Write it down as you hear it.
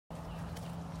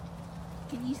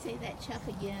Can you say that, Chuff,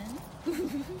 again?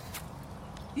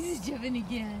 This is Chuffing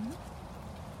again.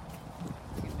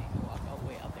 You're gonna make me walk all the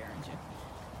way out there, aren't you?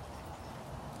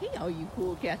 Hey, all you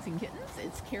cool cats and kittens.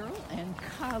 It's Carole and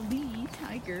Carole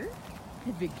Tiger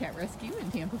at Big Cat Rescue in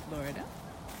Tampa, Florida.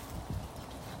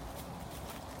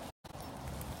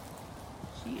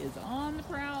 She is on the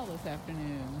prowl this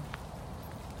afternoon.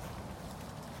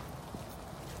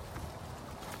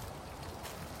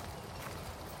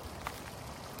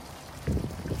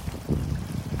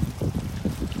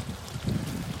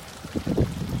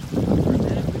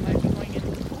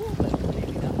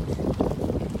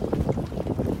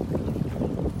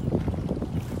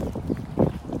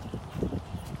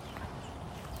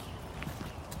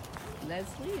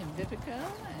 Leslie and Vivica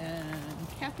and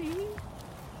Kathy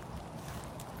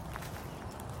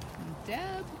and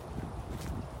Deb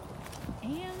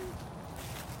and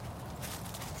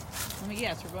let me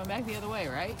guess, we're going back the other way,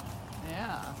 right?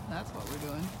 Yeah, that's what we're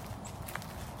doing.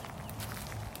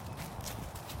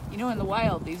 You know, in the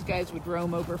wild, these guys would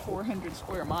roam over 400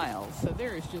 square miles, so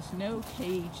there is just no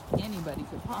cage anybody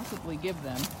could possibly give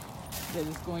them that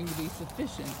is going to be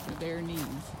sufficient for their needs.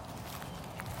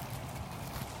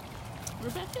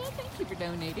 Rebecca, thank you for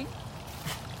donating.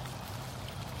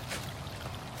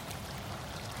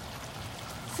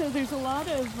 So there's a lot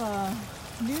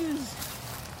of news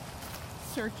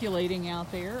circulating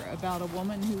out there about a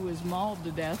woman who was mauled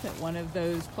to death at one of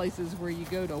those places where you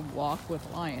go to walk with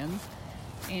lions.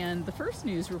 And the first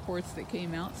news reports that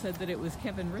came out said that it was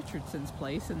Kevin Richardson's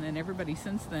place, and then everybody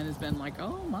since then has been like,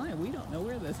 oh my, we don't know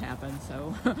where this happened,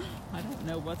 so I don't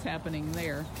know what's happening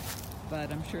there. But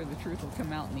I'm sure the truth will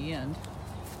come out in the end.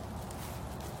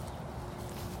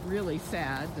 Really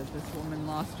sad that this woman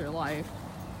lost her life,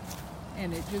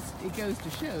 and it goes to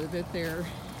show that there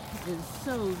is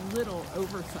so little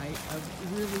oversight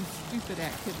of really stupid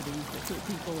activities that put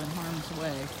people in harm's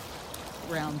way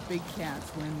around big cats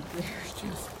when there's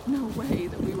just no way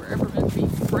that we were ever meant to be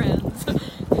friends.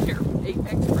 They're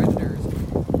apex predators.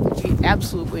 We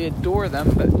absolutely adore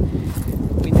them, but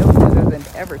we know better than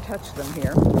to ever touch them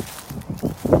here.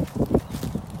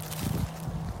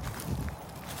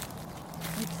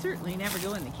 I'd certainly never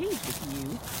go in the cage with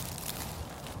you.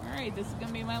 Alright, this is going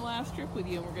to be my last trip with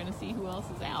you, and we're going to see who else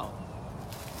is out.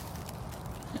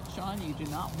 Sean, you do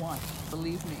not want,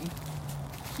 believe me.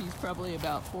 She's probably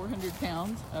about 400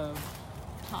 pounds of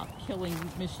top-killing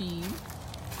machine.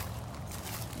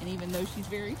 And even though she's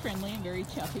very friendly and very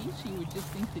chuffy, she would just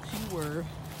think that you were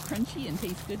crunchy and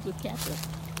taste good with ketchup.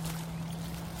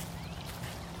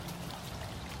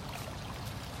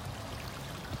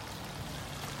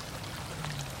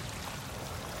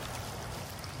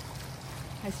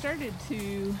 I started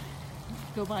to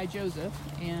go by Joseph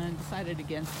and decided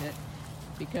against it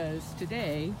because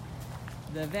today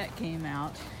the vet came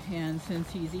out, and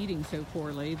since he's eating so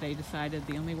poorly, they decided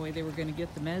the only way they were going to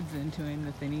get the meds into him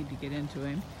that they need to get into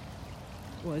him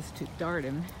was to dart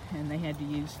him, and they had to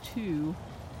use 2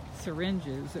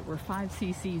 syringes that were 5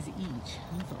 cc's each.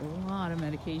 That's a lot of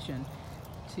medication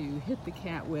to hit the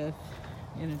cat with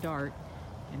in a dart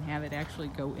and have it actually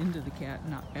go into the cat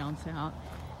and not bounce out.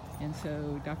 And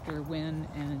so Dr. Wynn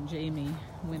and Jamie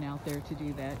went out there to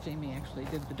do that. Jamie actually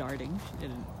did the darting. She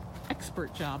did an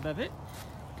expert job of it.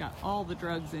 Got all the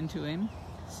drugs into him.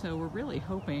 So we're really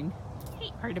hoping,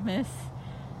 hey Artemis,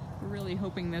 we're really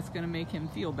hoping that's going to make him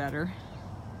feel better.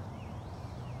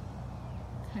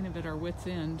 Kind of at our wit's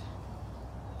end.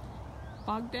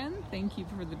 Bogdan, thank you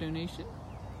for the donation.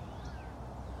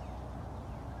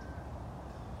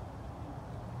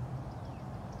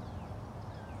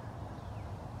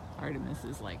 Artemis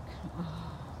is like,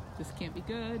 oh, this can't be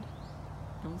good.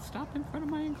 Don't stop in front of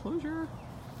my enclosure.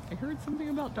 I heard something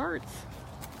about darts.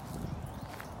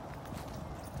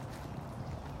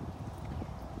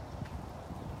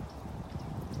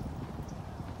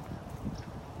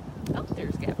 Oh,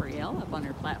 there's Gabrielle up on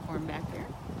her platform back there.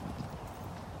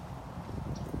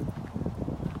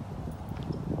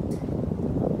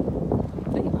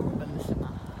 They are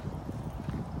bellissima.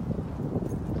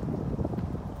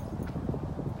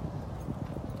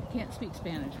 I can't speak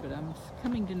Spanish, but I'm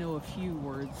coming to know a few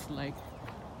words like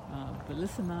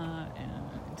bellissima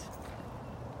and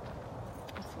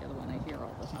what's the other one I hear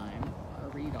all the time or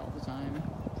read all the time?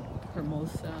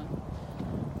 Hermosa.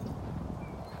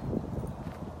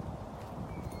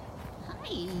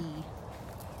 Hi!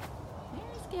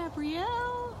 There's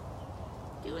Gabrielle!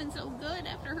 Doing so good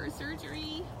after her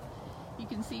surgery. You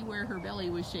can see where her belly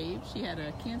was shaved. She had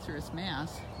a cancerous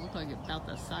mass, looked like about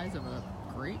the size of a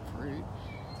grapefruit,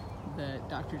 that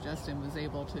Dr. Justin was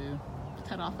able to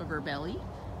cut off of her belly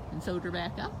and sewed her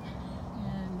back up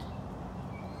and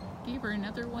gave her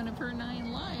another one of her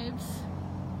 9 lives.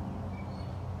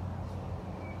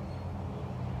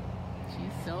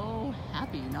 She's so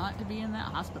happy not to be in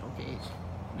that hospital cage.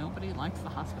 Nobody likes the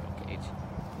hospital cage.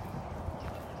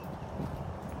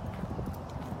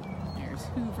 There's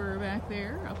Hoover back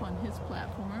there up on his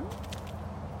platform.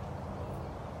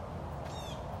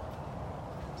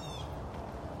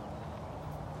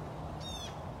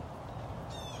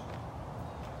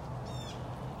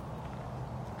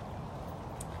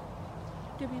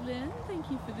 Debbie Lynn, thank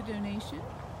you for the donation.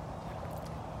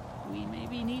 We may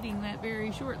be needing that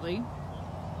very shortly.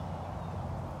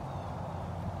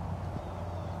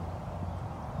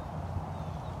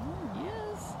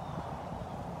 Yes.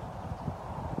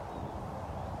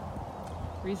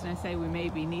 The reason I say we may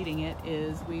be needing it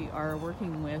is we are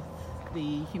working with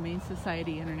the Humane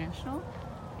Society International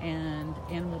and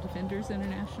Animal Defenders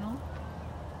International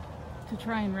to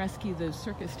try and rescue those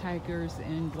circus tigers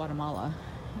in Guatemala.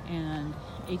 And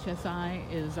HSI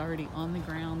is already on the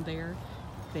ground there.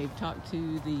 They've talked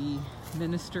to the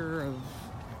Minister of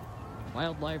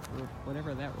Wildlife, or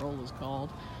whatever that role is called,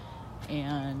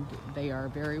 and they are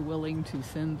very willing to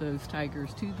send those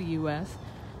tigers to the U.S.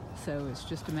 So it's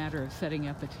just a matter of setting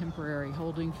up a temporary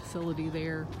holding facility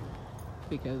there,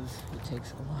 because it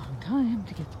takes a long time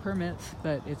to get the permits,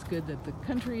 but it's good that the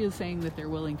country is saying that they're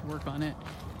willing to work on it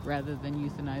rather than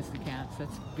euthanize the cats.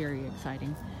 That's very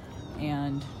exciting.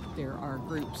 And there are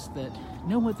groups that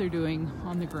know what they're doing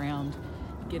on the ground,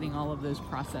 getting all of those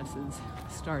processes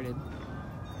started.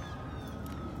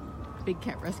 Big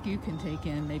Cat Rescue can take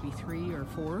in maybe 3 or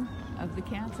 4 of the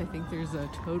cats. I think there's a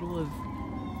total of,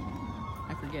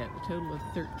 I forget, a total of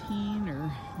 13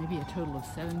 or maybe a total of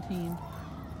 17.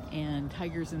 And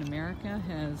Tigers in America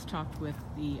has talked with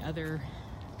the other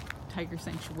tiger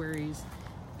sanctuaries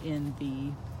in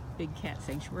the Big Cat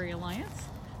Sanctuary Alliance.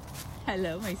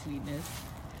 Hello, my sweetness.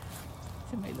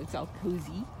 Somebody looks all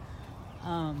cozy.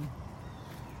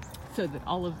 So that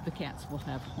all of the cats will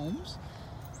have homes,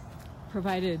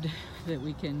 provided that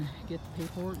we can get the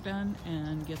paperwork done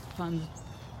and get the funds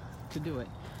to do it.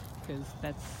 Because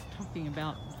that's talking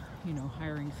about, you know,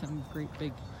 hiring some great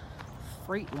big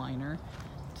freight liner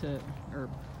to, or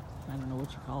I don't know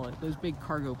what you call it, those big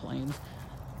cargo planes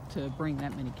to bring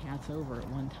that many cats over at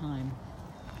one time.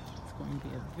 It's going to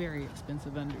be a very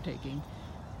expensive undertaking,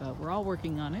 but we're all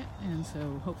working on it, and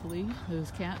so hopefully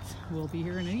those cats will be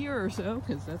here in a year or so,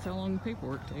 because that's how long the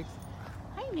paperwork takes.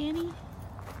 Hi, Manny.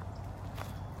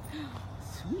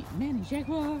 Sweet Manny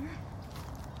Jaguar.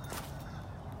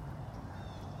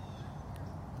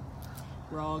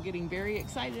 We're all getting very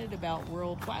excited about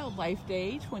World Wildlife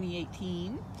Day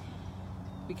 2018,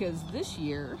 because this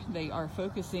year they are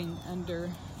focusing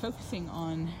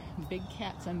on big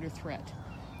cats under threat.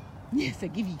 Yes, I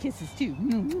give you kisses too.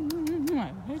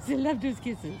 I love those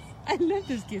kisses. I love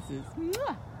those kisses.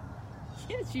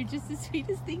 Yes, you're just the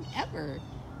sweetest thing ever.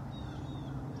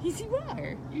 Yes, you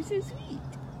are. You're so sweet.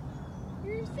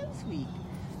 You're so sweet.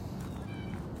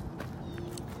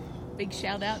 Big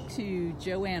shout out to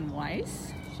Joanne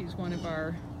Weiss. She's one of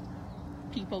our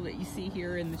people that you see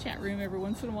here in the chat room every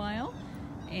once in a while.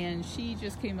 And she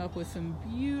just came up with some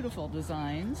beautiful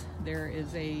designs. There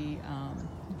is a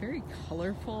very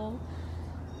colorful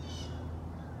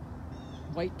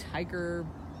white tiger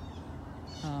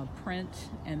print,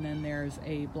 and then there's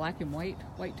a black and white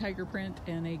tiger print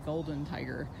and a golden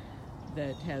tiger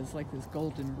that has like this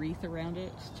golden wreath around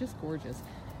it. It's just gorgeous.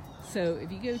 So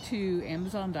if you go to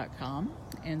Amazon.com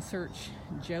and search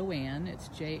Joanne, it's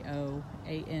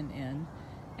Joann,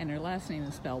 and her last name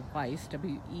is spelled Weiss,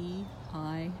 W-E-I-S-S,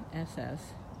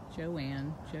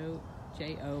 Joanne,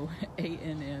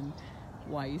 J-O-A-N-N,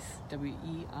 Weiss,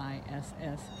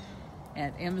 W-E-I-S-S,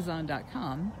 at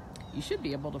Amazon.com. You should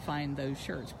be able to find those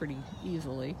shirts pretty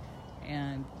easily,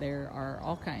 and there are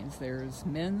all kinds. There's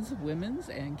men's, women's,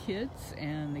 and kids,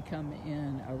 and they come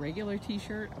in a regular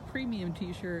t-shirt, a premium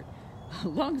t-shirt, a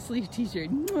long sleeve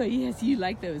t-shirt. Oh, yes, you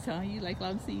like those, huh? You like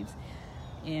long sleeves?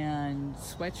 And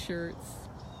sweatshirts.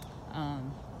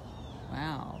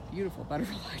 Wow, beautiful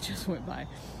butterfly just went by.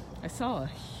 I saw a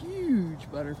huge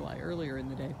butterfly earlier in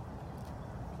the day.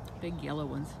 Big yellow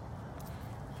ones.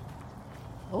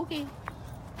 Okay.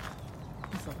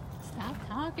 So stop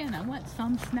talking. I want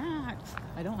some snacks.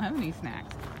 I don't have any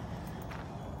snacks.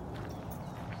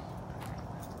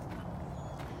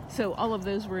 So all of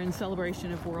those were in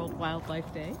celebration of World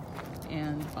Wildlife Day,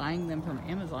 and buying them from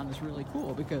Amazon is really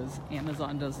cool because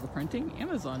Amazon does the printing,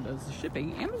 Amazon does the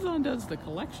shipping, Amazon does the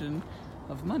collection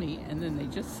of money, and then they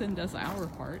just send us our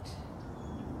part.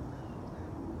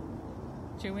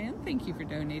 Joanne, thank you for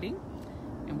donating.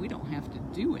 and we don't have to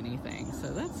do anything.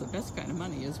 So that's the best kind of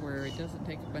money, is where it doesn't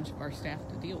take a bunch of our staff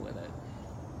to deal with it.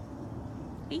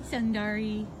 Hey,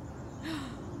 Sundari.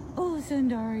 Oh,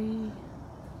 Sundari.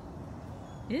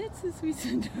 It's a sweet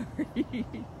Sundari.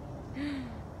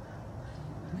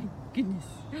 My goodness.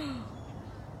 You're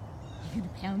gonna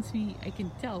pounce me? I can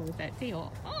tell with that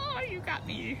tail. Oh, you got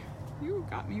me. You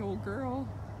got me, old girl.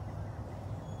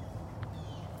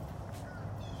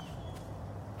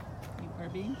 You are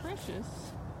being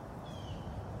precious.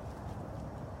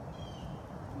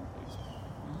 There's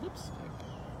lipstick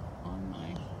on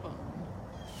my phone.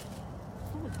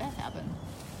 How did that happen?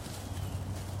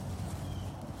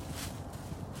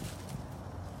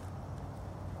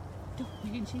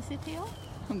 You gonna chase that tail?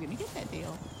 I'm gonna get that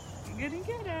tail. I'm gonna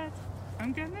get it.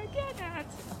 I'm gonna get it.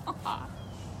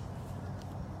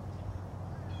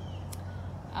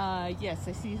 Yes,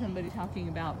 I see somebody talking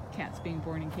about cats being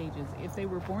born in cages. If they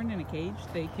were born in a cage,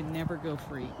 they can never go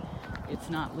free. It's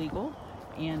not legal,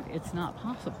 and it's not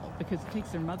possible, because it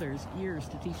takes their mothers years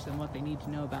to teach them what they need to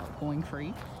know about going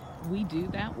free. We do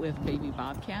that with baby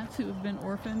bobcats who have been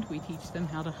orphaned. We teach them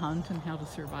how to hunt and how to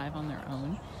survive on their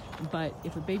own. But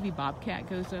if a baby bobcat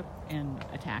goes up and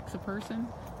attacks a person,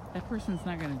 that person's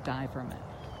not going to die from it.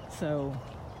 So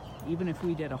even if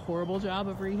we did a horrible job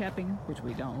of rehabbing, which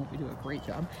we don't, we do a great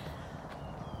job,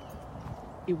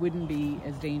 it wouldn't be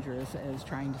as dangerous as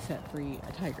trying to set free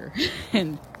a tiger.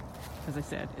 And as I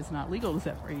said, it's not legal to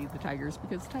set free the tigers,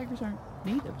 because tigers aren't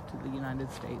native to the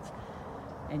United States.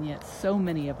 And yet so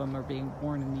many of them are being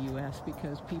born in the U.S.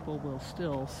 because people will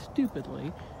still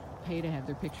stupidly pay to have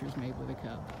their pictures made with a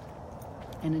cub.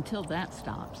 And until that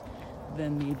stops,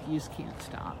 then the abuse can't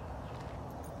stop.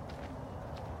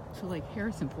 So like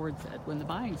Harrison Ford said, when the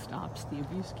buying stops, the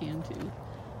abuse can too.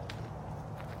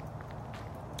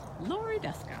 Lori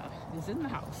Deska is in the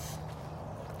house.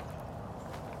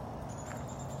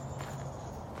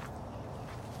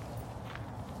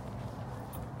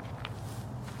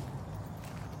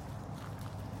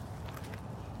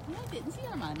 I didn't see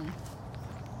her, Mommy.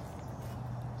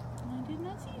 I did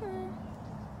not see her.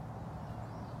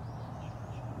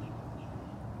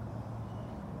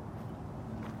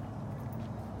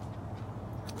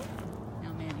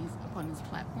 Now Maddie's up on his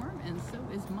platform, and so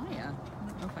is Maya. I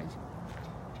don't know if I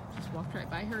just walked right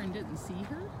by her and didn't see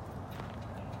her.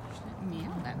 She didn't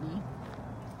meow at me.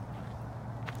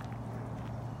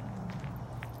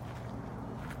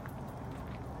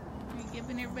 Are you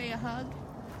giving everybody a hug?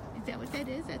 Is that what that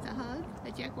is? That's a hug?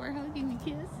 A Jaguar hug and a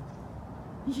kiss?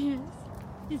 Yes.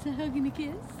 It's a hug and a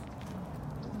kiss.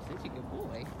 You're such a good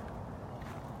boy.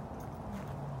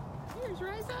 Here's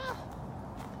Riza.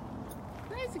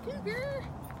 Riza Cougar.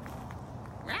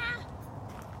 Rah.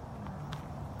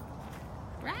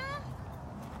 Rah.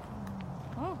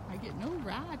 Oh, I get no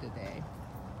rah today.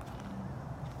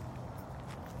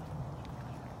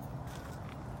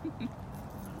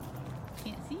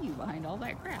 Can't see you behind all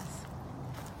that grass.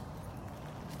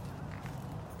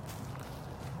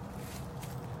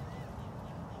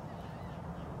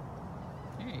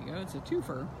 There you go, it's a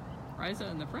twofer. Riza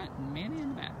in the front and Manny in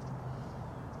the back.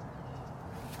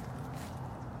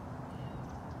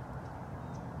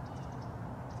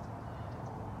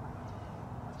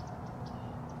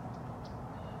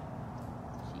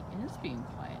 She is being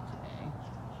quiet today.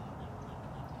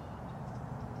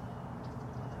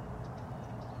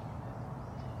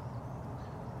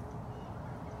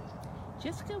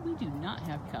 Jessica, we do not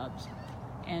have cubs,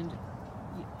 and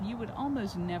you would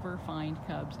almost never find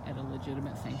cubs at a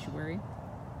legitimate sanctuary,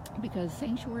 because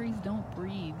sanctuaries don't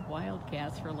breed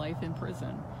wildcats for life in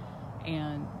prison.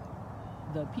 And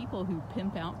the people who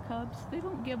pimp out cubs, they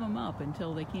don't give them up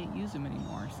until they can't use them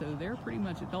anymore. So they're pretty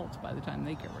much adults by the time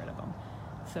they get rid of them.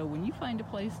 So when you find a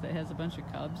place that has a bunch of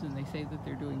cubs and they say that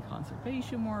they're doing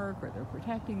conservation work or they're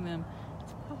protecting them,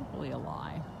 it's probably a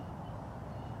lie.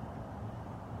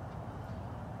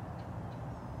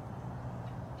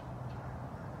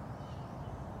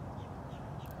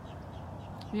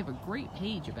 We have a great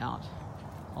page about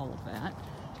all of that,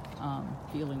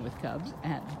 dealing with cubs,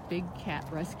 at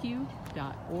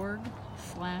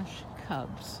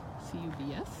bigcatrescue.org/cubs.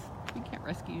 C-U-B-S,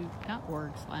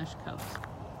 bigcatrescue.org/cubs.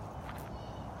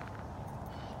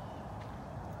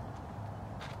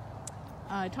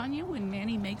 Tanya, when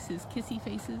Manny makes his kissy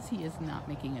faces, he is not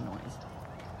making a noise.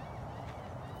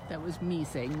 That was me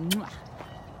saying, mwah.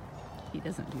 He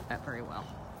doesn't do that very well.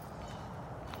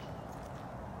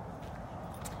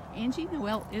 Angie,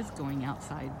 Noelle is going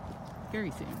outside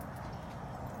very soon.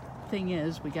 Thing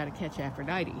is, we got to catch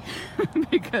Aphrodite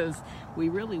because we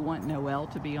really want Noelle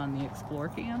to be on the Explore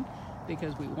Cam,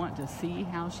 because we want to see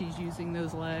how she's using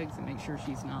those legs and make sure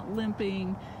she's not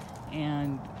limping.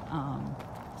 And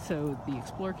so the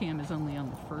Explore Cam is only on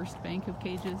the first bank of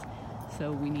cages,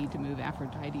 so we need to move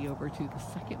Aphrodite over to the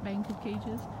second bank of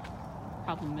cages.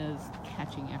 Problem is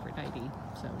catching Aphrodite,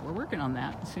 so we're working on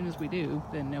that. As soon as we do,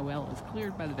 then Noelle is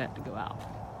cleared by the vet to go out.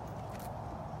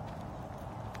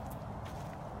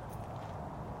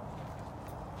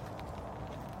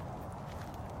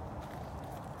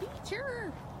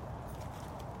 Teacher!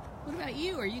 What about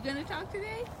you? Are you going to talk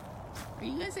today? Are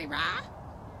you going to say rah?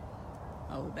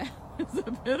 Oh, that was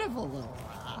a pitiful little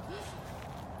rah.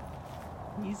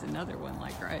 He's another one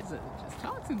like Rise that just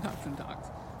talks and talks and talks.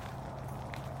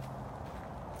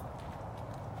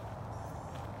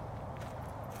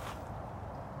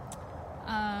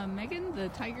 Megan, the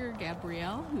tiger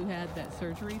Gabrielle, who had that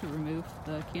surgery to remove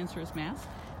the cancerous mass,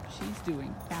 she's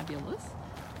doing fabulous.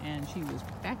 And she was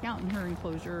back out in her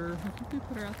enclosure. I think we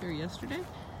put her out there yesterday.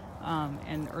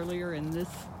 And earlier in this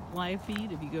live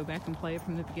feed, if you go back and play it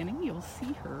from the beginning, you'll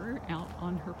see her out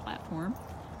on her platform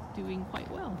doing quite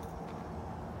well.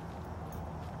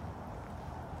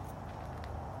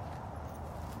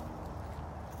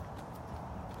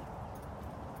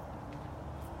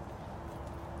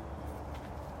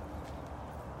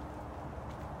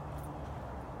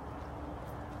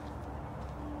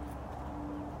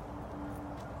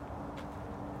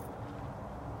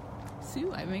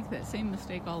 Sue, I make that same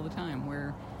mistake all the time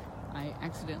where I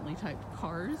accidentally type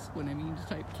cars when I mean to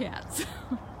type cats.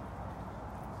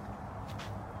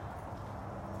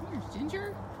 Here's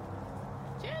Ginger.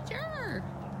 Ginger!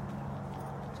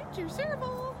 Ginger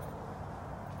Serval!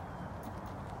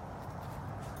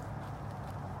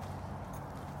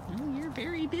 Oh, you're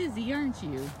very busy, aren't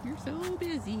you? You're so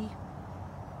busy.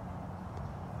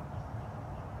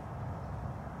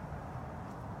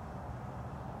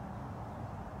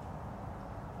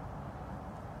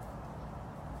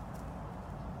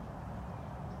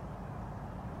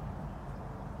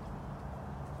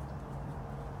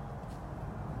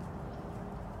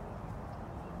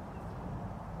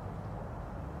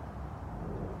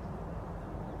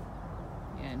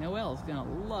 Noelle's gonna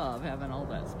love having all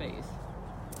that space.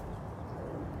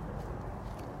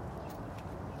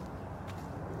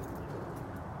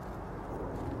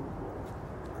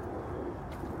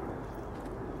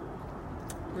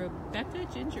 Rebecca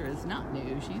Ginger is not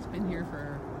new. She's been here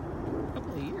for a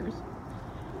couple of years.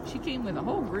 She came with a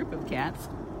whole group of cats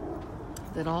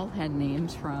that all had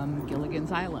names from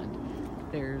Gilligan's Island.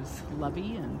 There's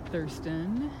Lovey and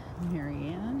Thurston,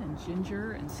 Marianne and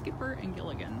Ginger and Skipper and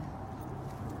Gilligan.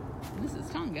 And this is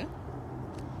Tonga.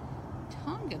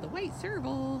 Tonga, the white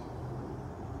serval.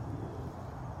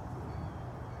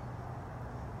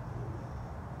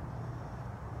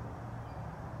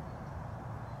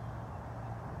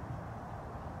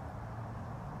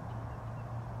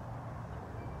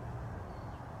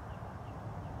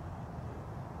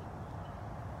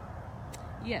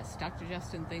 Yes, Dr.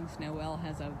 Justin thinks Noelle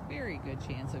has a very good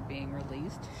chance of being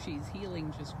released. She's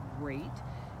healing just great.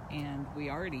 And we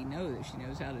already know that she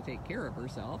knows how to take care of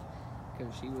herself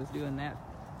because she was doing that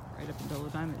right up until the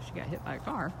time that she got hit by a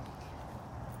car.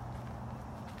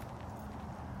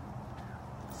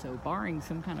 So barring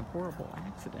some kind of horrible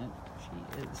accident,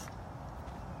 she is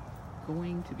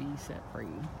going to be set free.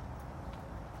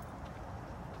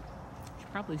 She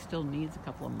probably still needs a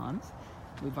couple of months.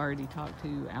 We've already talked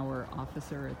to our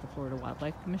officer at the Florida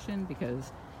Wildlife Commission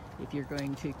because if you're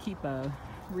going to keep a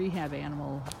rehab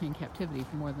animal in captivity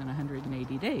for more than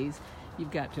 180 days,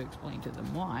 you've got to explain to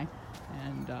them why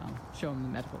and show them the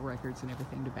medical records and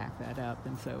everything to back that up.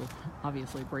 And so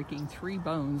obviously breaking 3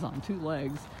 bones on 2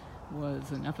 legs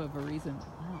was enough of a reason.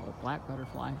 Wow, a black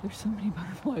butterfly. There's so many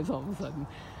butterflies all of a sudden.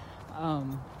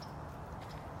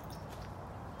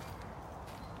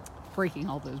 Breaking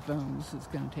all those bones is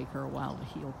going to take her a while to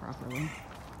heal properly.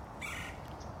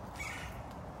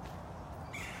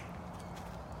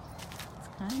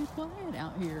 Kind of quiet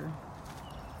out here.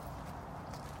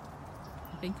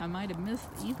 I think I might have missed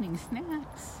the evening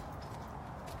snacks.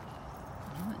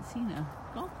 I haven't seen a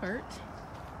golf cart.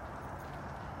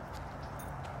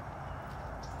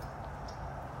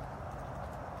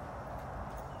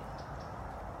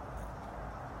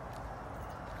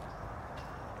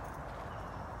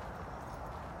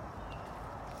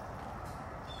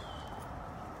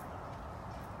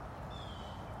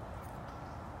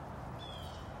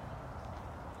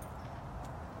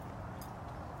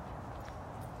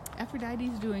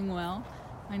 Aphrodite's doing well.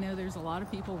 I know there's a lot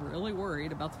of people really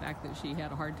worried about the fact that she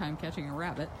had a hard time catching a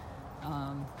rabbit,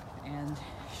 and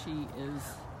she is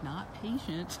not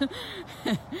patient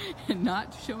and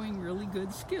not showing really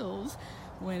good skills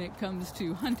when it comes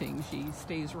to hunting. She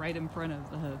stays right in front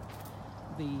of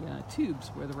tubes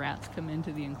where the rats come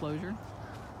into the enclosure,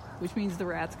 which means the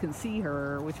rats can see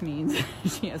her, which means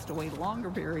she has to wait a longer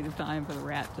period of time for the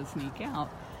rat to sneak out.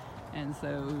 And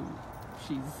so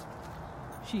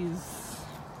she's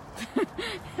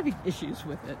having issues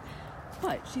with it.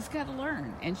 But she's got to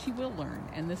learn, and she will learn,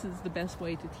 and this is the best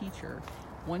way to teach her.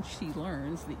 Once she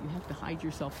learns that you have to hide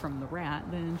yourself from the rat,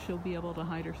 then she'll be able to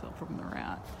hide herself from the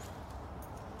rat.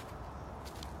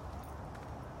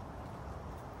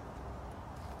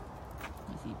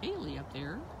 I see Bailey up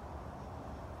there.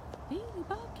 Bailey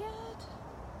Bobcat,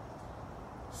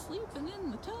 sleeping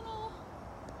in the tunnel.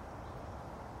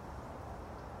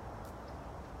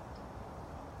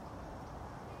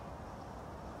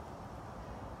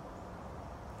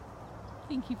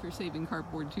 Thank you for saving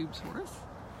cardboard tubes for us.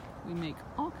 We make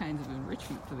all kinds of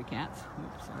enrichment for the cats.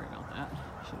 Oops, sorry about that.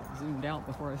 Should have zoomed out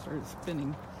before I started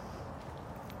spinning.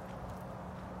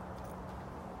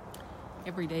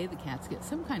 Every day the cats get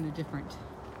some kind of different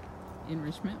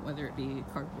enrichment, whether it be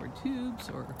cardboard tubes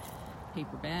or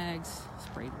paper bags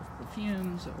sprayed with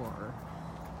perfumes or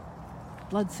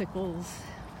blood sickles,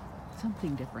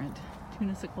 something different,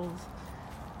 tunicicles,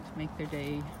 to make their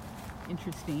day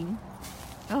interesting.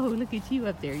 Oh, look at you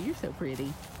up there. You're so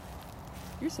pretty.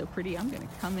 You're so pretty. I'm going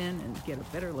to come in and get a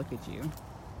better look at you.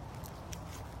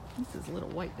 This is little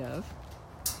white dove.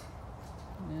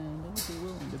 And I'll be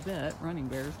willing to bet Running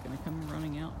Bear's going to come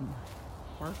running out and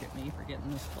bark at me for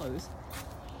getting this close.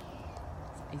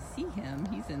 I see him.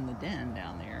 He's in the den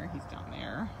down there. He's down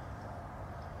there.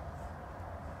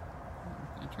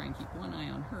 I'm going to try and keep one eye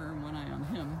on her and one eye on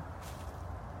him.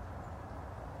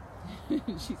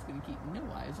 She's going to keep no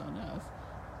eyes on us.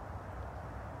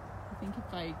 I think if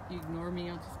you ignore me,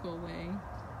 I'll just go away.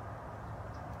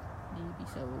 Maybe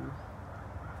so.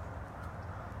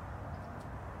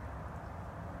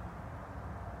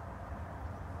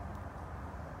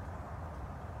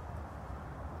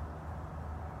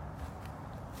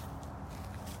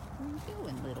 Where are you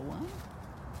going, little one?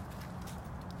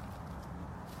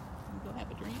 You go have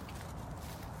a drink?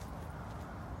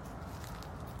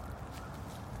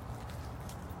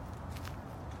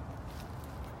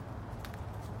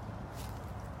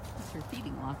 Her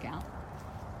feeding lockout.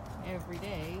 Every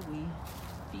day we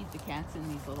feed the cats in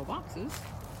these little boxes,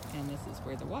 and this is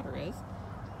where the water is,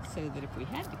 so that if we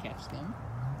had to catch them.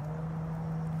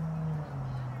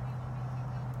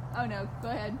 Oh no, go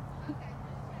ahead.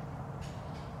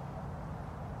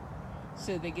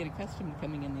 So they get accustomed to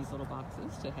coming in these little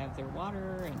boxes to have their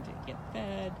water and to get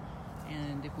fed,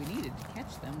 and if we needed to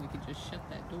catch them, we could just shut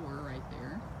that door right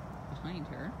there behind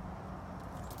her,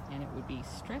 and it would be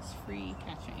stress-free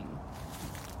catching.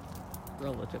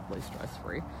 Relatively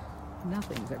stress-free.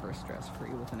 Nothing's ever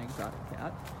stress-free with an exotic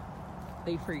cat.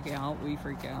 They freak out, we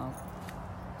freak out.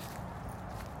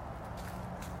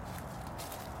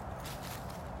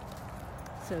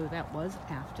 So that was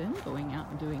Afton going out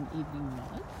and doing evening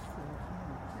nuts. So I'm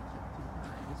going to catch up to her.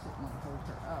 I just didn't want to hold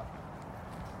her up.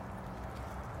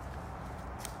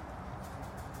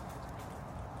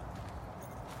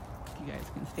 You guys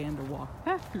can stand or walk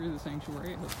back through the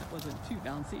sanctuary. I hope that wasn't too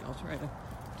bouncy. I'll try to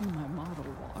do my model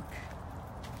walk.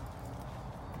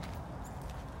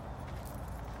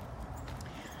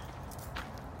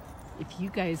 If you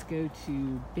guys go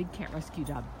to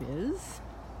bigcatrescue.biz,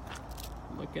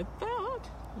 look at that.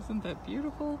 Isn't that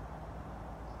beautiful?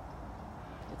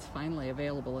 It's finally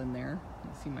available in there.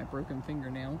 You see my broken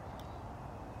fingernail.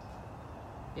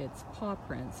 It's paw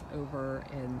prints over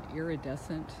an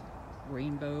iridescent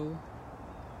rainbow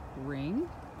ring,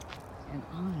 and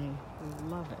I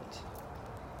love it.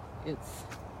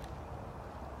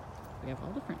 We have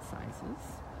all different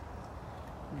sizes,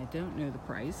 and I don't know the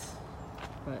price,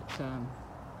 but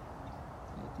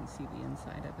you can see the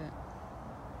inside of it.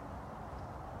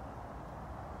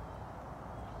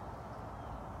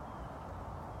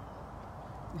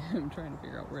 I'm trying to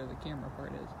figure out where the camera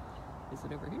part is. Is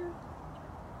it over here?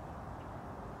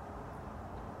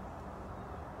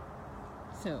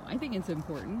 So I think it's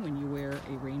important when you wear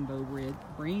a Rainbow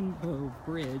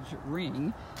Bridge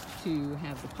ring to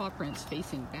have the paw prints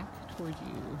facing back toward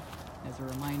you as a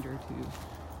reminder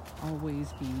to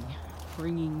always be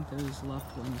bringing those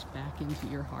loved ones back into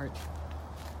your heart.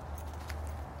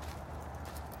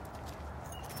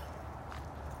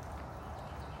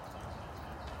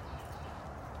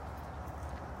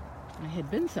 I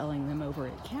had been selling them over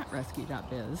at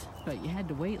catrescue.biz, but you had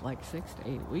to wait like 6 to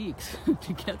 8 weeks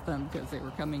to get them because they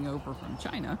were coming over from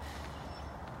China.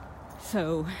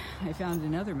 So I found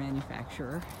another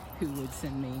manufacturer who would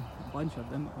send me a bunch of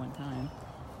them at one time.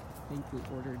 I think we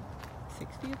ordered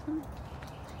 60 of them.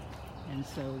 And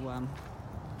so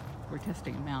we're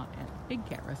testing them out at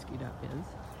bigcatrescue.biz,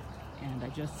 and I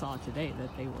just saw today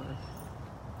that they were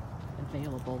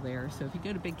available there. So if you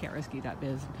go to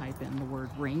bigcatrescue.biz and type in the word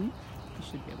ring, you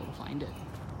should be able to find it.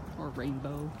 Or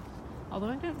rainbow. Although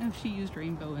I don't know if she used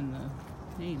rainbow in the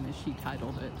name as she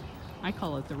titled it. I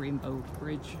call it the Rainbow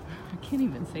Bridge. I can't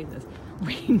even say this.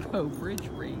 Rainbow Bridge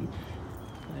Ring.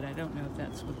 But I don't know if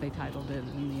that's what they titled it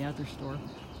in the other store.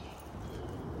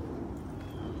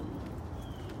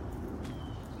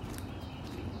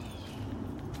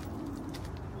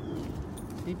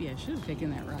 Maybe I should have taken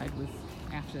that ride with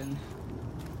Afton.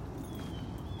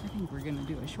 I think we're going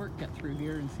to do a shortcut through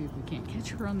here and see if we can't catch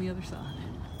her on the other side.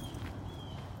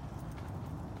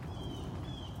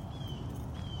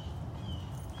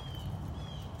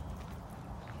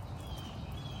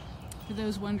 For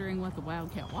those wondering what the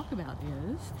Wildcat Walkabout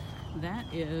is, that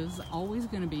is always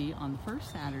going to be on the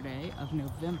first Saturday of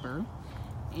November,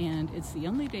 and it's the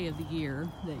only day of the year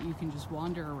that you can just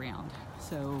wander around.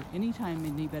 So anytime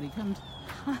anybody comes,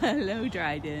 hello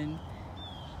Dryden.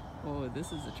 Oh,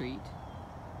 this is a treat.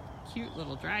 Cute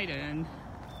little Dryden.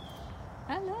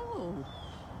 Hello.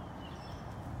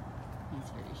 He's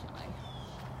very shy.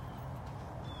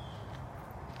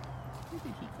 Where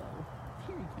did he go?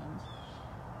 Here he comes.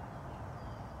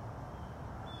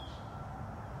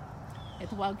 At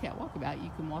the Wildcat Walkabout,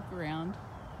 you can walk around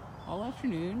all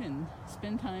afternoon and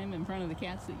spend time in front of the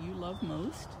cats that you love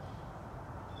most.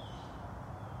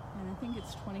 And I think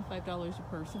it's $25 a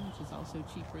person, which is also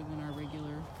cheaper than our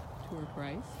regular tour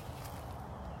price.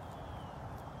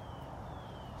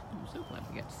 I'm so glad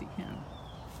we got to see him.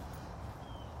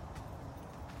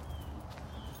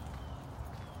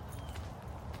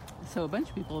 So a bunch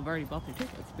of people have already bought their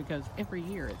tickets because every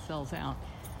year it sells out.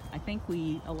 I think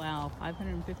we allow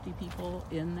 550 people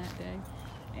in that day,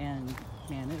 and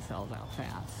man, it sells out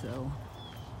fast. So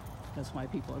that's why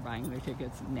people are buying their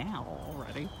tickets now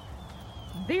already.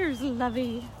 There's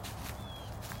Lovey.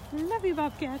 Lovey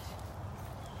Bobcat.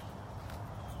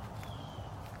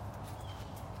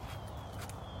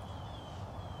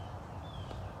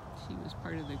 She was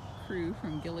part of the crew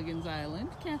from Gilligan's Island.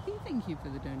 Kathy, thank you for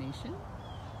the donation.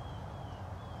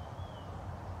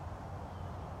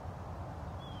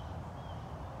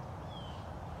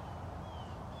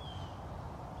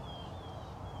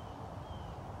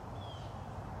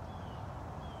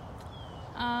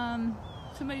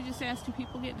 Somebody just asked, do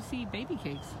people get to see baby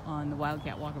cakes on the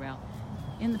Wildcat Walkabout?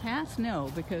 In the past, no,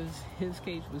 because his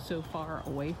cage was so far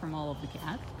away from all of the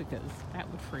cats, because that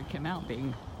would freak him out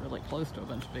being really close to a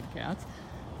bunch of big cats,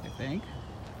 I think,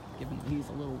 given that he's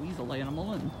a little weasel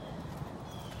animal and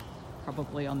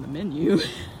probably on the menu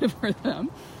for them.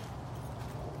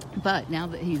 But now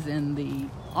that he's in the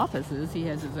offices, he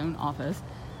has his own office,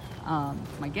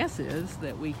 my guess is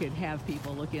that we could have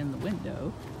people look in the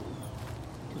window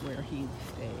to where he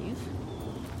stays.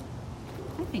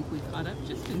 I think we caught up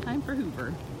just in time for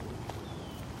Hoover.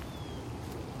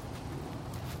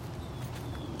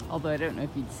 Although I don't know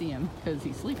if you'd see him because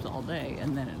he sleeps all day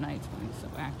and then at nights when he's so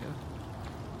active.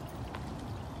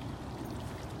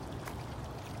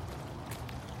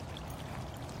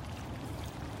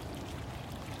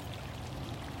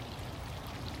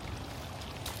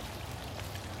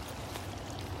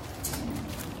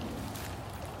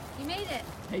 You made it.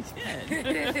 I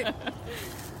did.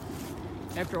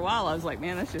 After a while, I was like,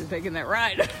 man, I should have taken that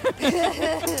ride.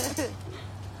 Yeah,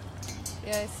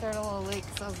 I started a little late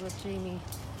because I was with Jamie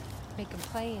making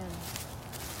plans.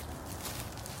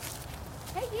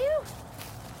 Hey, you!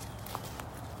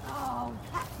 Oh,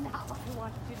 that's not what I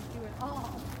wanted you to do at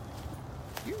all.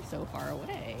 You're so far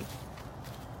away.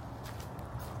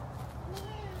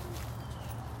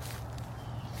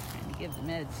 Trying to give the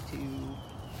meds to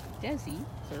Desi,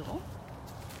 Serval.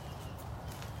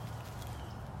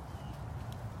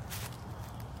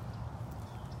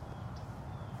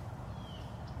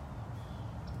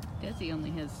 Desi only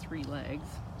has 3 legs.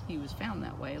 He was found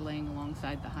that way, laying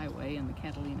alongside the highway in the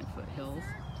Catalina foothills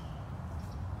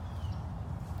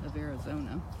of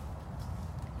Arizona.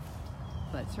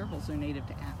 But servals are native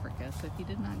to Africa, so he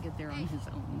did not get there on his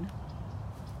own.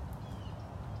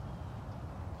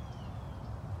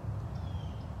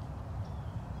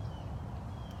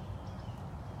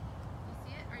 You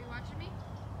see it? Are you watching me?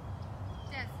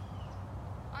 Des,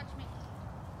 watch me.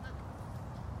 Look.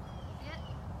 See it?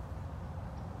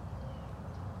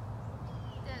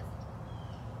 Des.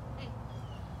 Hey.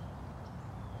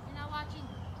 You're not watching.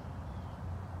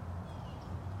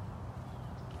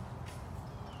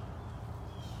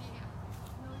 Yeah.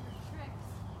 Know your tricks.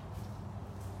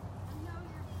 I know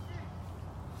your tricks.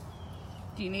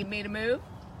 Do you need me to move?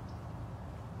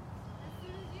 As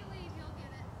soon as you leave, you'll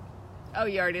get it. Oh,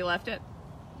 you already left it?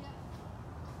 Yep.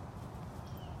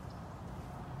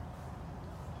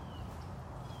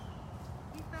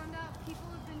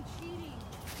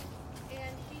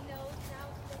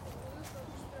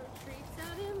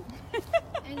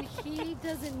 And he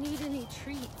doesn't need any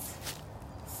treats.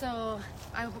 So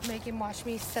I make him watch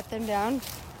me set them down.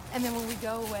 And then when we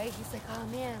go away, he's like, oh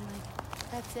man, like,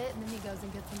 that's it. And then he goes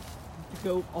and gets them.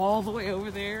 Go all the way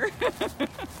over there.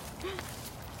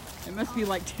 It must be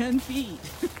like 10 feet.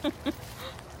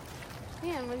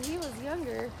 Man, when he was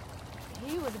younger,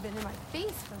 he would have been in my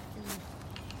face for food.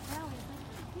 Now he's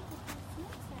like, people throw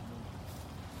snacks at me.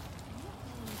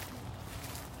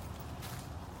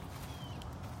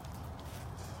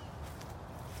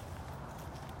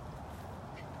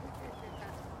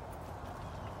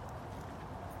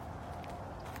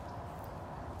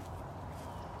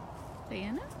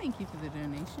 Diana, thank you for the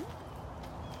donation.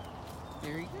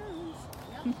 There he goes.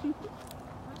 Yep.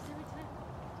 Works every time.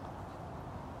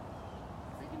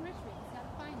 It's like enrichment. He's got to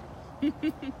find it. He's a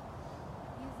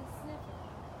sniffer.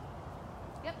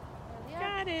 Yep. There they are.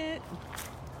 Got it.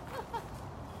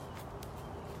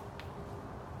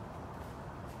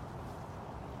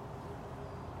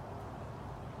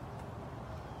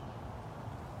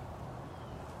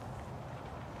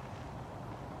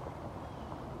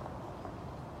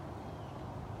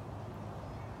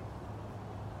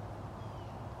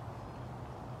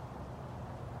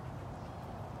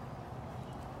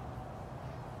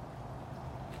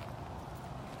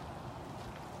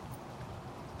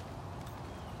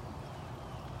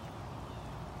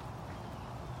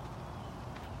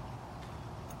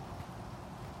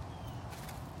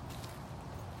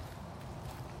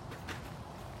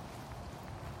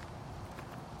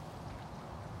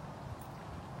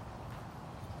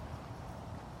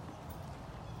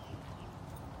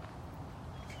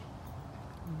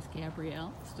 There's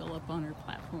Gabrielle, still up on her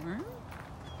platform.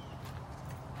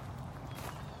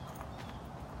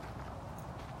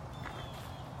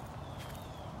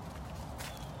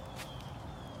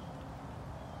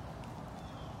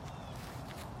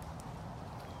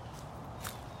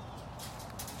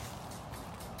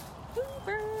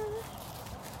 Hoover!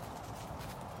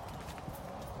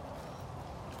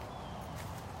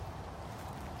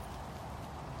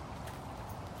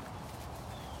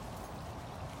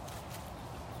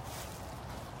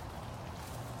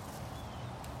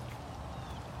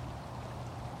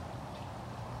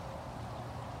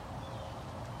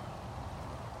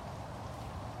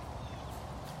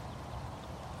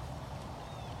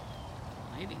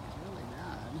 Lighting is really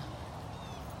bad.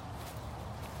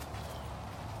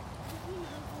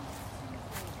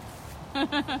 Oh,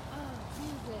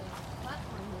 Tuesday.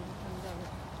 Platform movie comes over.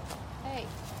 Hey.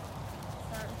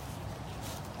 Sorry.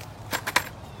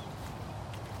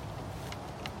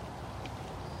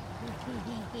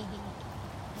 I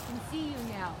can see you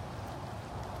now.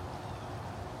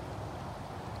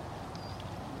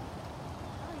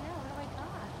 Oh yeah, what have I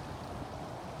got?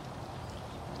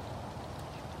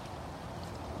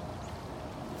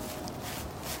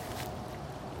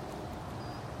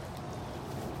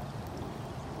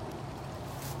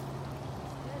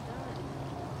 Good done.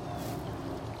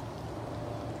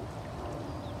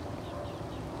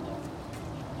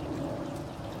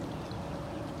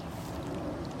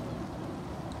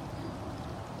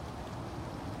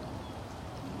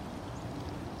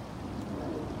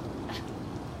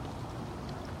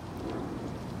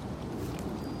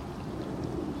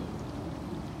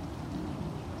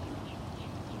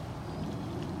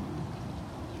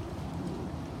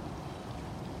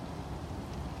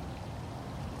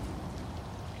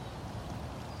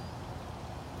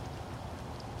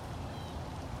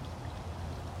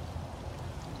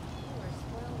 You are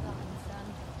spoiled rotten, son.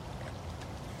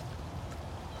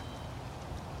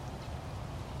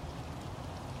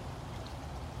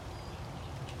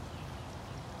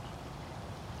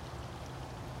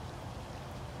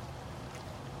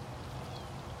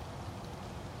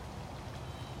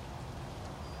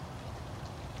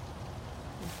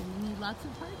 We need lots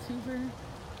of parts, Hoover. I'm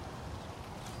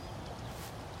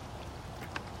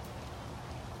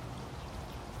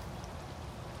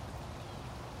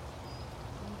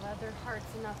glad their hearts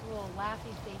and not the little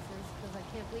laughy faces, because I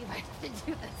can't believe I have to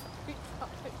do this every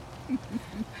time.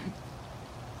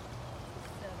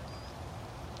 So,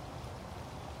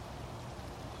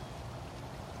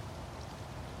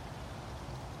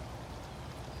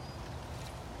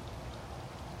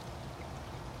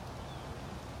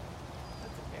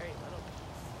 that's a very little piece.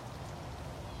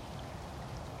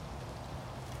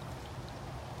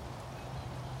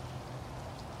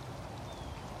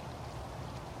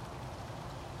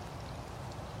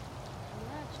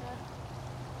 Gotcha.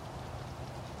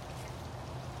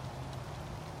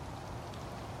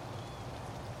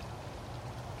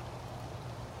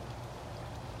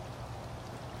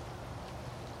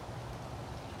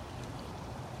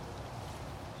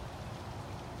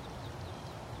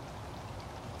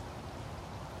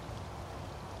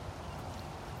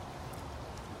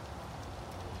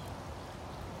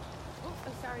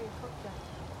 sorry I poked you.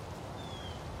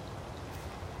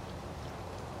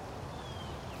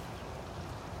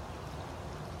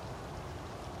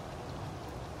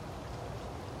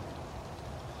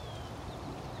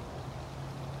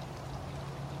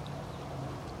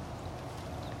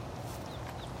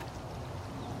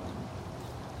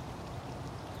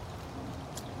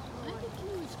 I think he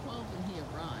was 12 when he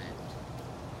arrived.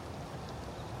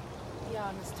 Yeah,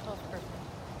 on his 12th birthday.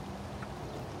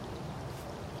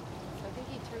 So I think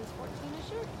he turns 14 this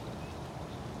year.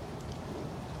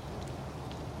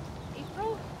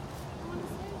 April, I want to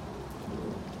say.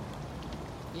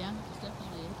 Yeah, it's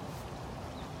definitely April.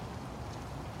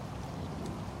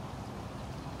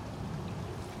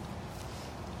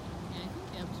 Yeah, I think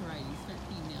Deb's right. He's 13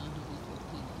 now. He'll be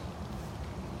 14 again.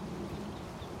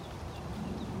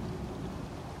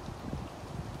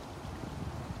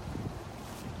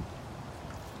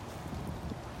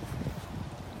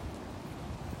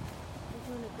 You're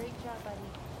doing a great job, buddy.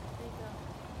 There you go.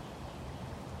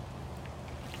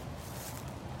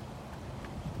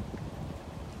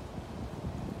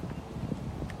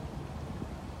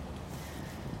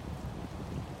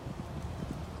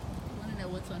 I want to know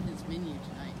what's on his menu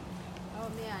tonight. Oh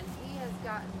man, he has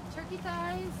gotten turkey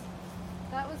thighs,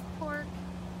 that was pork,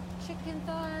 chicken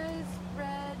thighs,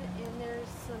 red, and there's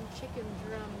some chicken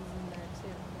drums in there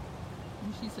too.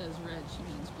 When she says red, she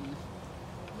means beef.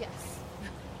 Yes.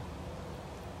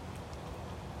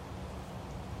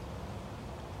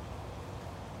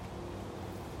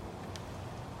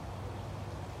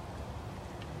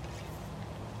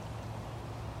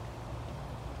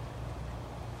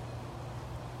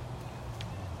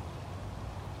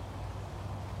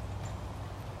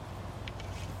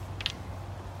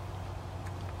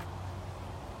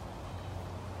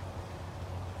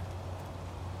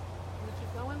 Where you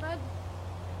going, bud?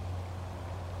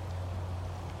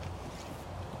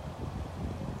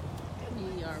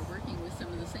 We are working with some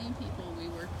of the same people we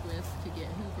worked with to get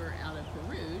Hoover out of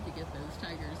Peru to get those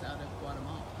tigers out of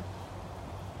Guatemala.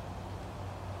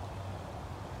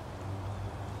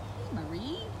 Hey,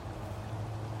 Marie.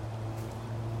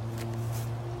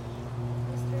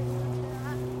 Mister, you want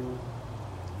that?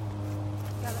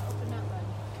 Gotta open up, bud.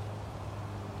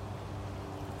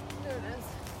 There it is.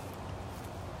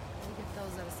 Gotta get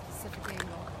those at a specific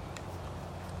angle.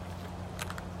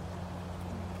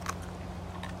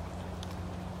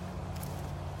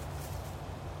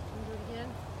 Can you do it again?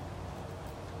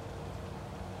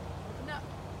 Open up.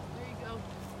 There you go.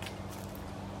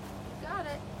 You got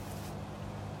it.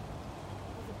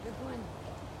 That's a big one.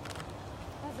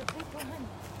 That's a big one.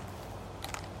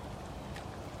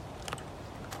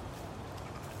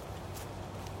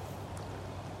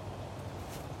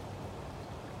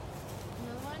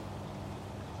 Another one?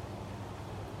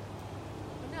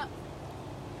 Open up.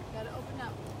 Gotta open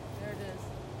up. There it is.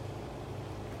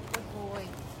 Good boy.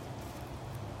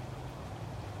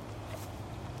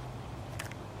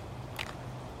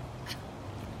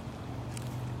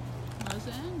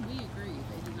 Roseanne, we agree.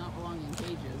 They do not belong in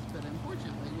cages, but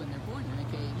unfortunately, when they're born in a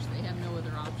cage, they have no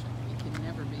other option. They can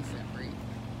never be set free.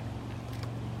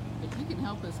 But you can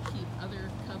help us keep other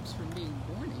cubs from being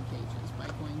born in cages by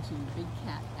going to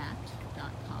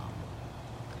bigcatact.com.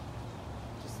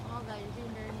 Just all that. You're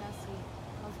being very messy.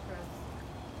 That was gross.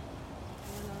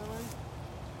 You want another one?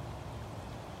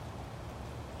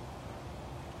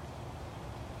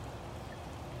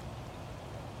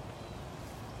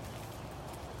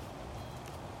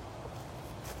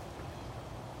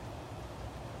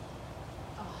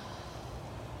 Oh.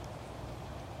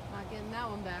 Not getting that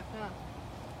one back, huh?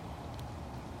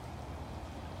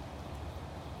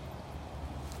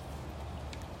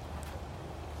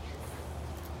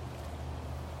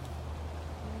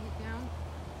 Wanna get down?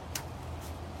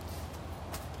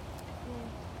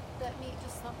 That meat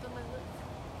just slumped on my lips.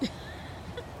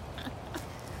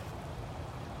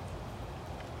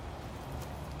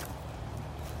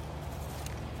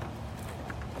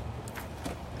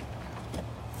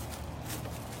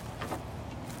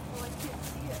 Oh, I can't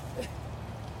see it. I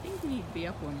think we need to be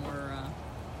up one more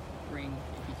ring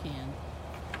if you can.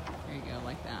 There you go,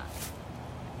 like that.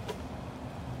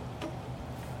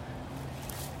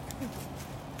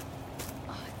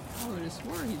 Oh, I would have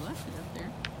swore he left it up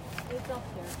there. It's up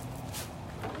there.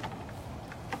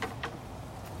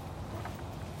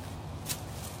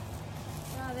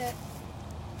 Got it.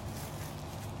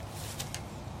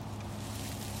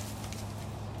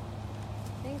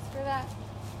 Thanks for that.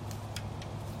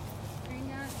 Very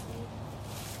nasty.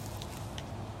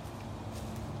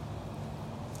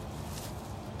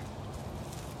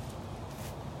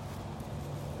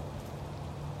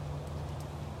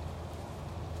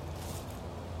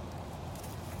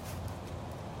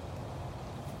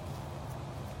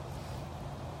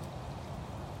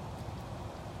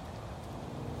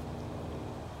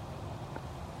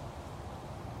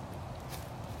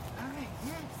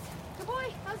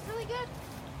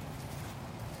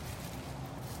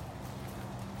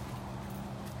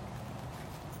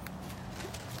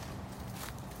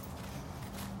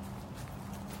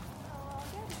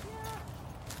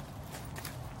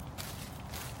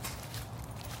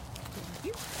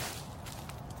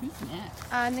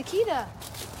 next? Nikita.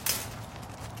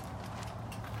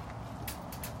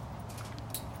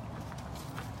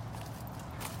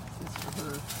 This is for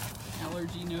her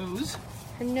allergy nose.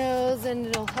 Her nose, and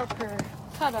it'll help her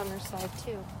cut on her side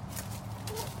too.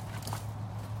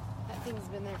 That thing's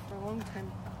been there for a long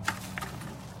time.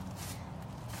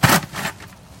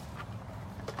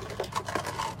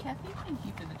 Kathy, thank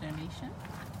you for the donation.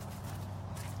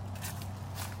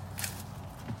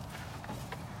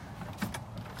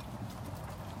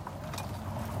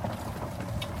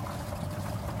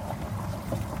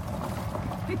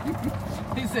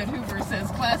 He said Hoover says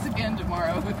class again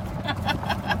tomorrow.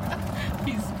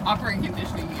 He's offering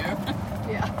conditioning you.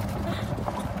 Yeah.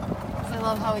 I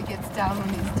love how he gets down when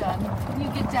he's done. When you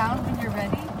get down when you're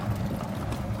ready.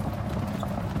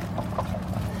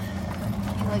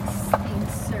 He likes being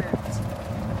served.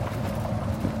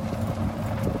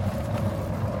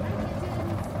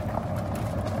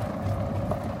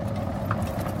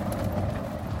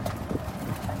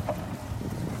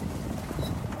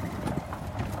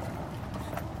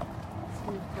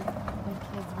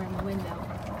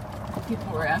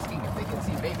 People were asking if they could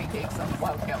see baby cakes on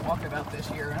Wildcat Walkabout this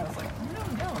year, and I was like,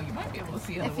 no, you might be able to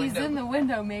see in If the window. he's in the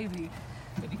window, maybe.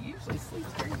 But he usually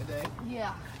sleeps during the day.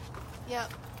 Yeah.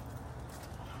 Yep.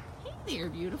 Hey there,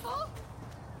 beautiful.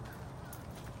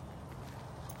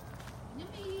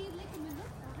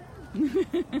 Do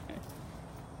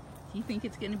you think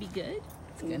it's going to be good?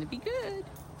 It's going to be good.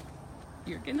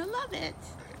 You're going to love it.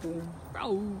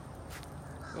 Row.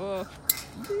 Oh,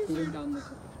 lizard on the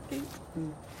cake.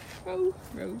 Row,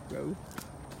 row, row.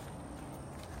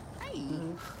 Hey.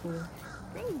 Row,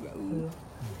 row.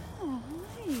 Oh,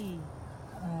 hi.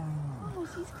 Oh,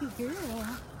 she's a good girl.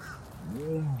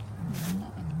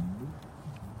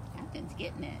 Captain's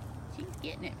getting it. She's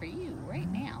getting it for you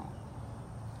right now.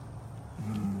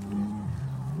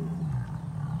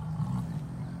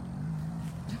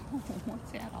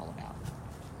 What's that all about?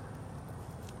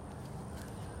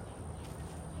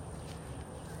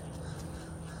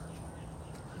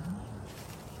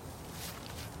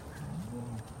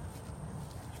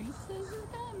 Teresa's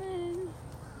coming.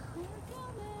 They're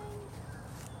coming.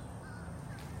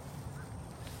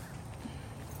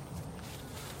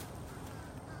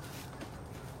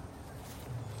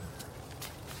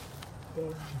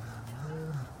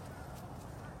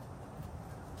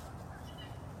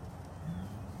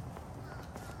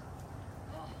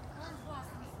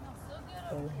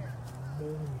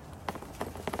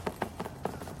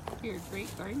 You're a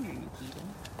great gardener, Nikita.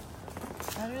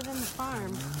 Better than the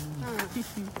farm. Huh.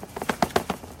 This is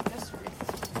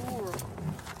horrible.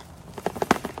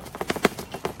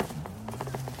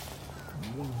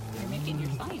 You're making your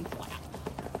sign flat.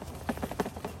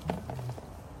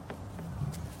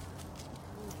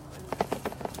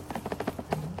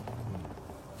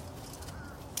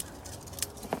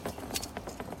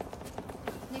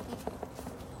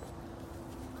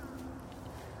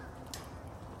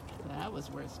 That was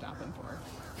worth stopping for.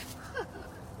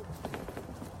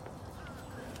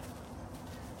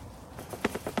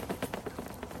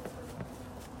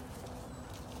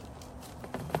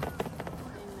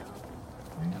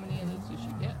 How many of those did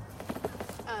she get?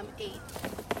 8.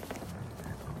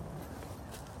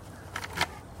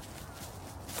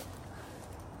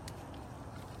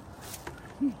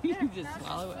 You just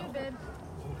swallow it. Babe.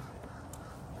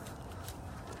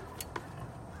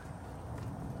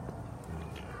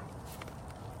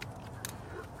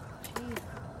 Jeez.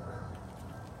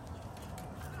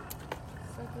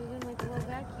 It's like we're in like a little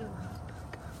vacuum.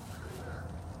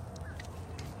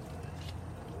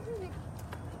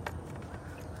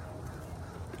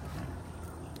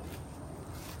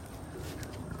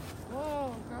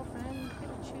 Whoa, girlfriend, you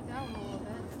gotta chew down a little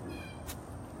bit.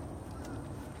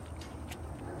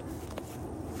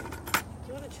 Do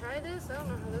you want to try this? I don't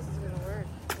know how this is gonna work.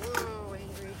 Whoa,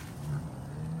 angry.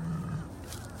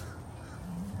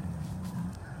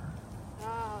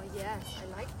 Oh, yes, I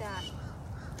like that.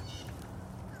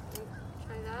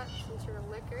 Try that since you're a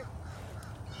licker.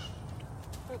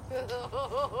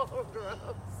 Oh,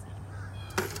 gross.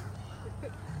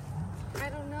 I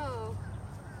don't know.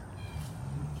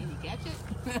 Can you catch it?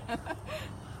 Just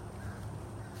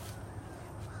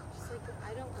like,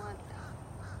 I don't want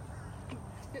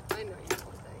that. I know you don't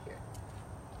want that. Here.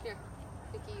 Here.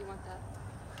 Vicky, you want that?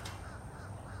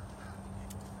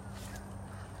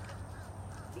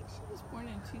 I think she was born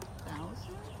in 2000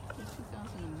 or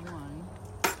 2001.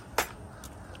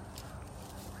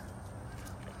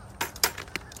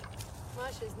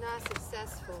 Mosh is not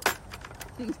successful.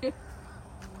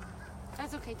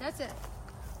 That's okay, that's it.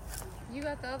 You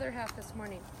got the other half this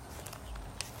morning.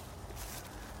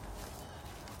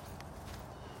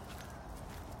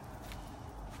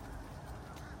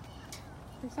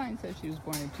 Her sign says she was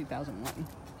born in 2001.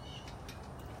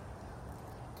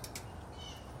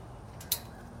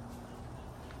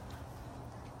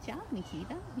 Job,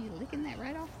 Nikita. You licking that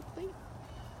right off the plate?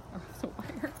 Or off the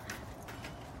wire?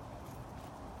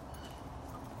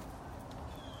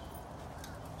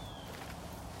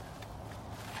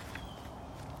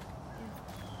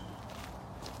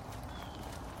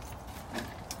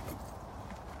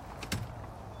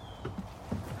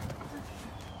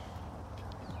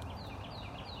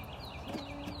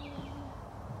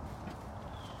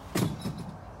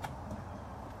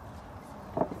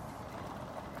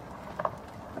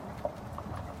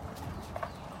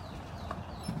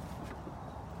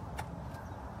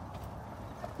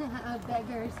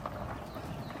 Beggars.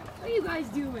 What are you guys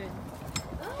doing?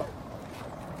 Huh?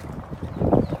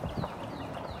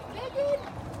 Begging?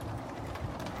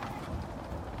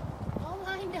 All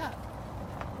lined up.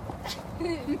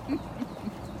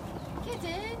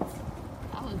 Kittens.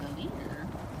 Follow the leader.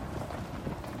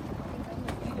 I think I'm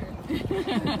the leader.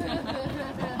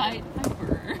 Pied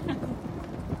Piper.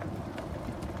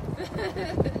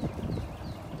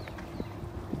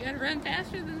 You gotta run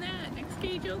faster than that. Next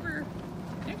cage over.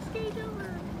 Next cage over.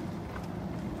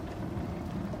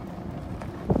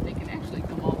 They can actually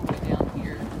come all the way down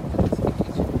here to this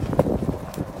cage.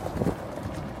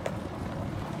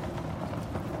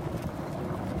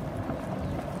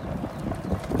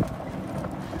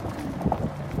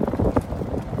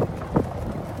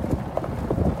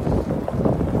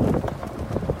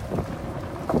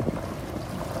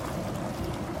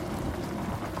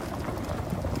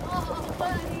 Oh,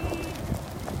 buddy.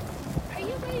 Are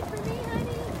you waiting for me,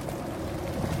 honey?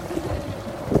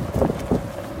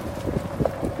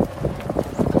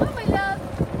 Come on, my love.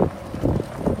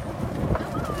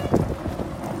 Come on.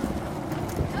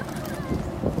 Come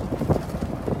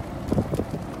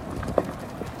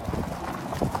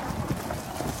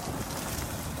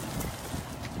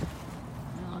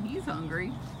Well, he's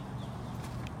hungry.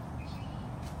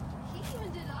 He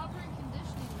even did operant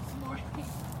conditioning this morning.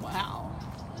 Wow.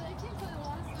 But I can't put a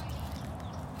lot of stuff.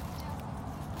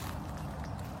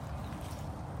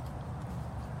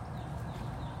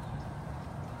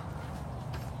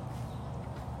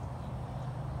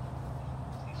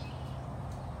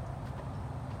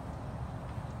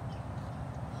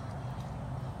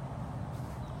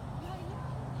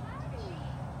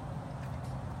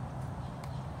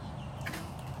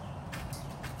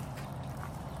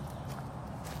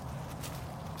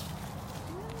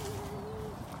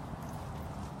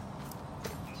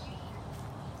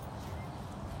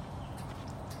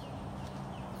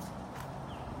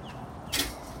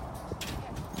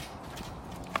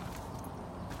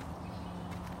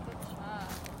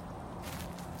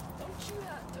 Don't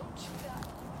chew that.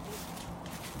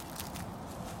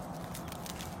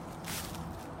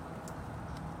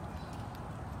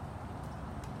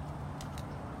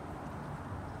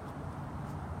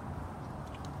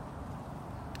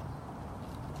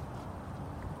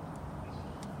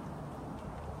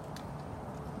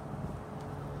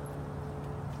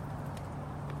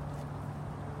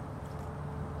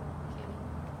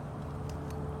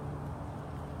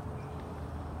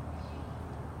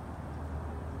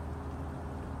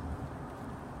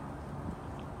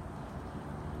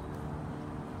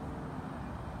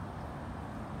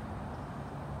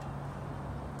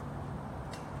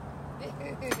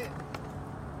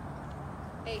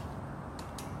 Hey,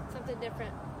 something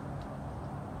different.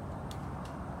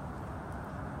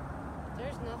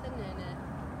 There's nothing in it.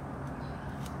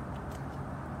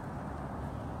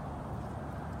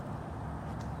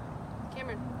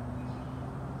 Cameron.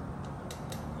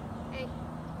 Hey.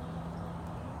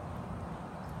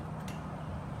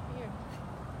 Here.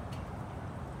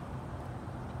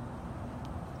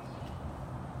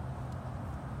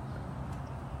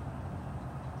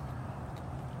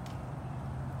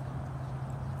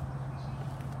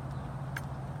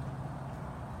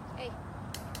 Hey,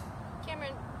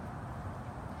 Cameron.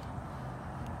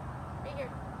 Right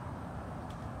here.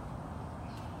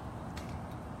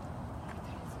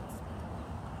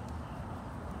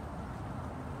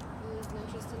 Lose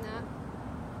interest in that.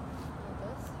 Like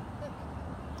this. Look.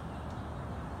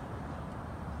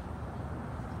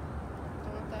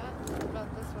 Don't want that. What about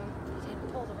this one? You didn't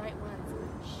pull the right ones.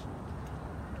 Shh.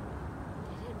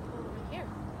 You didn't pull the right here.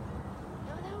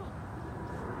 No, no.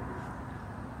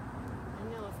 I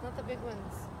know, it's not the big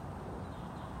ones.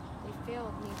 They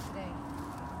failed me today.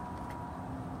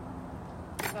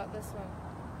 What about this one?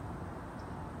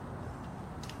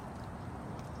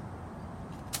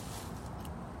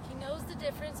 He knows the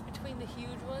difference between the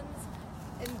huge ones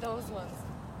and those ones.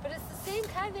 But it's the same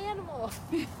kind of animal.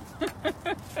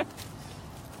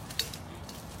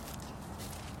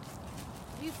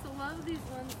 He used to love these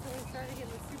ones, so he started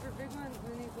getting the super big ones,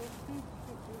 and then he's like,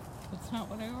 That's not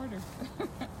what I ordered. no.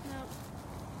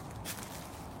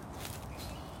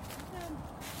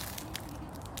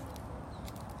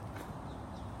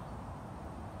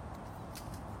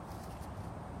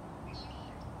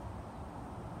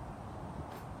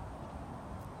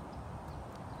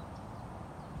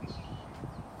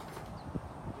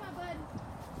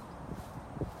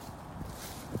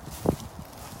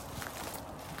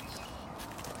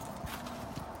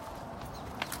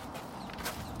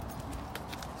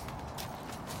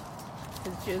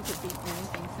 Has Joseph eaten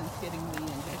anything since getting the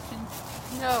injections?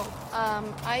 No,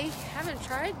 I haven't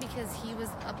tried because he was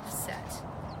upset,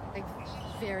 like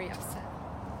very upset.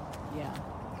 Yeah.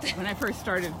 When I first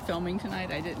started filming tonight,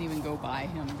 I didn't even go by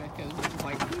him because it was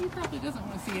like, he probably doesn't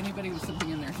want to see anybody with something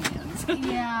in their hands.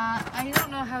 Yeah, I don't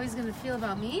know how he's gonna feel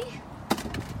about me.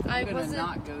 I'm gonna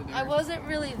not go there. I wasn't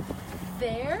really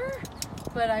there,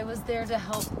 but I was there to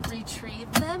help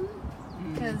retrieve them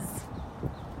because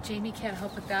Jamie can't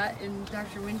help with that, and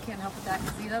Dr. Wynn can't help with that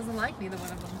because he doesn't like neither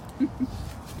one of them.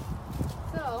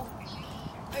 So,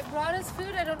 I brought his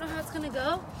food. I don't know how it's going to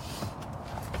go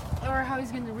or how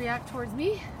he's going to react towards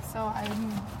me. So,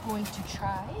 I'm going to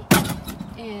try.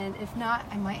 And if not,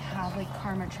 I might have like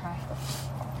Karma try.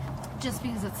 Just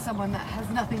because it's someone that has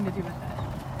nothing to do with it.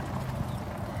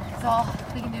 So, all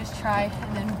we can do is try,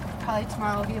 and then probably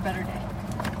tomorrow will be a better day.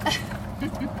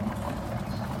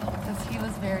 Because he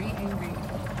was very angry.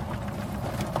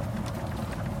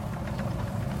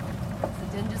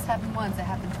 It didn't just happen once, it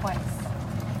happened twice.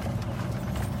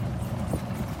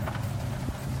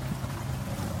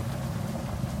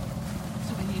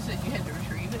 So when you said you had to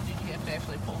retrieve it, did you have to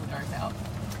actually pull the darts out?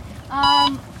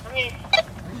 Or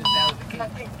just out of the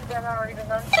cage?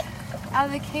 Out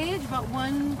of the cage, but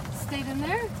one stayed in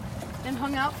there and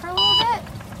hung out for a little bit.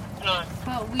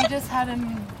 But we just had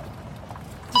him,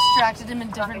 distracted him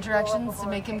in different directions to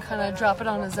make him kind of drop it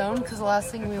on his own, because the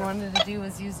last thing we wanted to do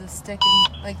was use a stick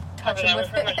and like touch him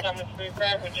with it.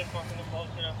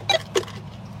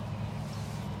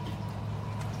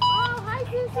 Oh, hi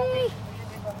Susie!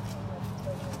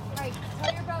 Alright,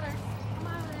 tell your brother. Come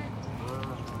on over there.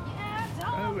 Yeah,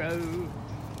 Tom!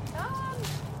 Tom!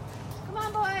 Come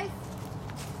on, boys!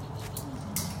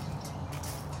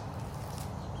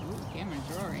 Ooh, Cameron's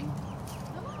roaring.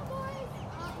 Come on, boys!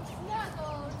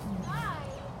 Snuggles! Hi!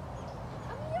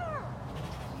 Come here!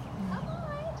 Come on!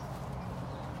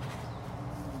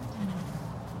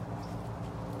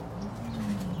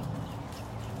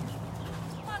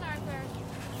 Come on, Arthur!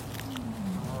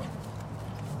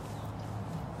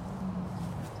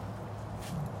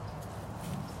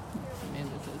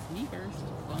 Amanda says me first. As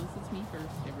long as it's me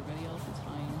first, everybody else is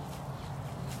fine.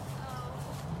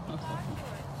 Oh, Arthur!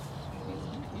 He's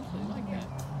usually like that.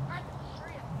 Arthur,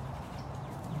 hurry up!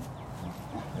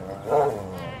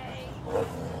 Hey!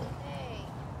 Hey!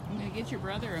 I'm gonna get your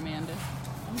brother, Amanda.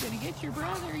 I'm gonna get your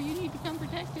brother. You need to come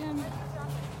protect him.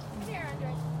 Come here,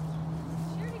 Andre.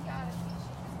 She already got it. She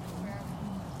can wear it.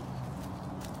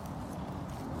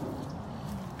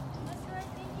 Let's do it.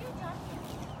 Thank you, Josh.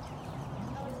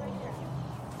 Oh, it's right here.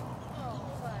 Oh,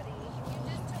 buddy. You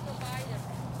just took a bite of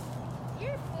it.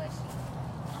 You're pushy.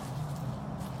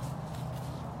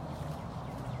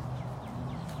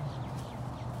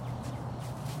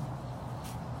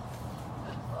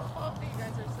 Oh, you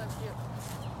guys are so cute.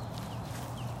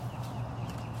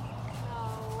 No,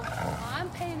 I'm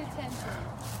paying attention.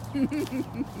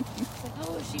 It's like,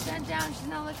 oh, she bent down. She's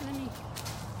not looking at me.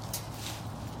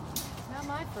 Not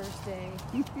my first day.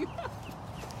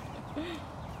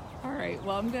 All right,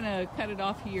 well, I'm gonna cut it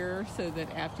off here so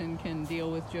that Afton can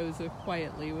deal with Joseph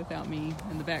quietly without me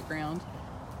in the background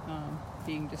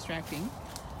being distracting.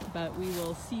 But we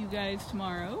will see you guys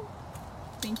tomorrow.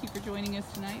 Thank you for joining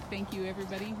us tonight. Thank you,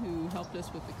 everybody who helped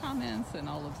us with the comments and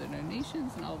all of the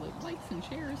donations and all the likes and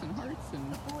shares and hearts. And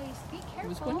Boys, be careful. it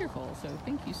was wonderful. So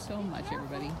thank you so much,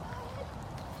 everybody.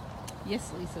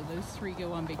 Yes, Lisa, those three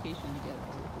go on vacation together.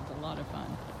 It was a lot of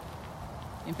fun.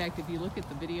 In fact, if you look at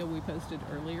the video we posted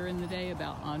earlier in the day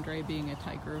about Andre being a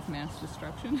tiger of mass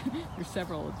destruction, there's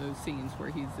several of those scenes where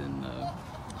he's in the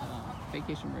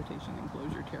vacation rotation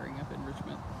enclosure tearing up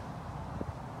enrichment.